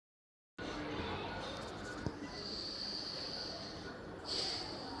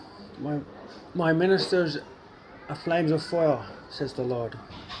My, my ministers are flames of fire, says the Lord.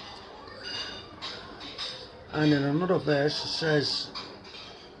 And in another verse it says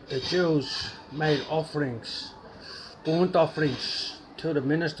the Jews made offerings, burnt offerings to the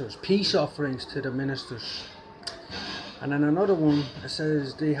ministers, peace offerings to the ministers. And in another one it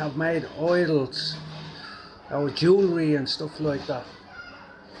says they have made idols or jewelry and stuff like that.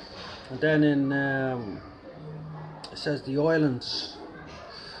 And then in it says the islands,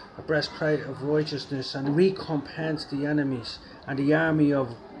 a breastplate of righteousness, and recompense the enemies, and the army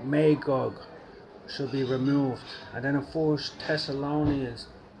of Magog shall be removed. And then in 1 Thessalonians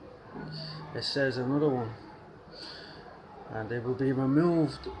it says another one, and they will be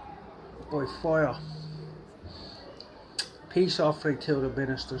removed by fire. Peace offering to the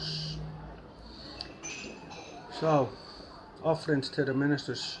ministers. So, offerings to the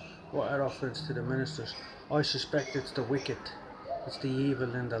ministers. What are offerings to the ministers? I suspect it's the wicked. It's the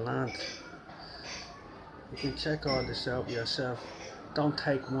evil in the land. You can check all this out yourself. Don't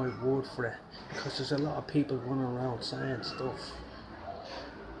take my word for it, because there's a lot of people running around saying stuff,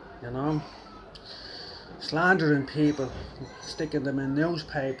 you know, slandering people, sticking them in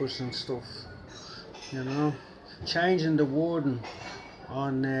newspapers and stuff, you know, changing the wording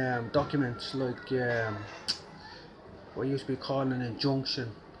on documents like what used to be called an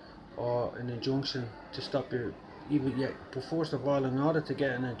injunction, or an injunction to stop you. Even yet, but first of all, in order to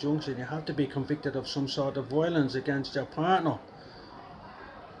get an injunction, you have to be convicted of some sort of violence against your partner.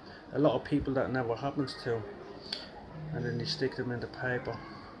 A lot of people that never happens to, and then they stick them in the paper,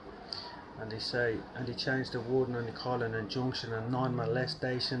 and they say, and they change the wording, and they call an injunction a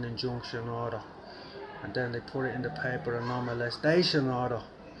non-molestation injunction order, and then they put it in the paper a non-molestation order,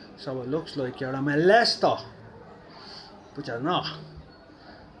 so it looks like you're a molester, but you're not.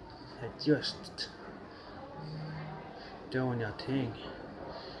 You're just doing your thing.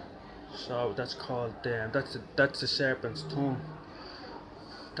 So that's called that's the serpent's tongue.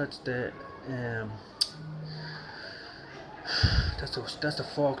 That's the that's the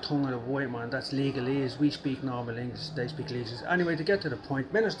forked tongue of the white man. That's legalese. We speak normal English, they speak legalese. Anyway, to get to the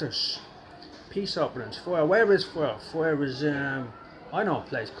point, ministers, peace offerings, fire. Where is fire? Fire is I know a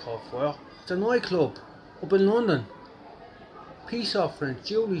place called Fire. It's a nightclub up in London. Peace offerings,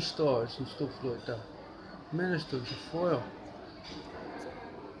 jewelry stores and stuff like that. Ministers of fire.